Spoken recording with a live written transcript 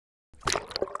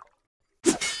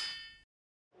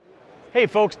Hey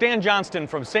folks, Dan Johnston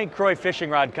from St. Croix Fishing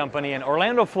Rod Company in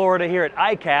Orlando, Florida here at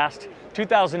ICAST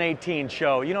 2018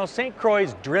 show. You know, St. Croix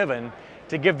is driven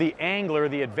to give the angler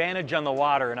the advantage on the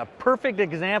water, and a perfect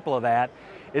example of that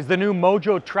is the new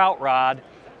Mojo Trout rod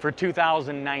for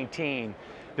 2019.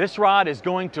 This rod is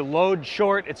going to load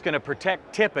short, it's going to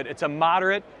protect tippet. It's a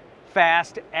moderate,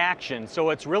 fast action,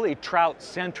 so it's really trout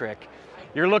centric.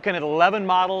 You're looking at 11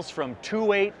 models from 2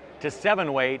 weight to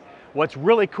 7 weight. What's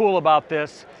really cool about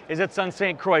this is it's on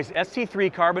St. Croix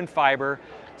SC3 carbon fiber,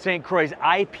 St. Croix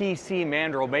IPC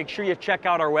mandrel. Make sure you check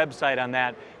out our website on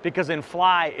that, because in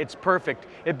fly it's perfect.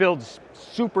 It builds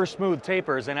super smooth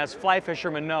tapers, and as fly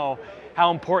fishermen know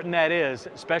how important that is,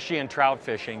 especially in trout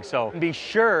fishing. So be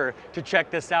sure to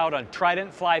check this out on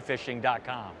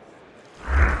tridentflyfishing.com.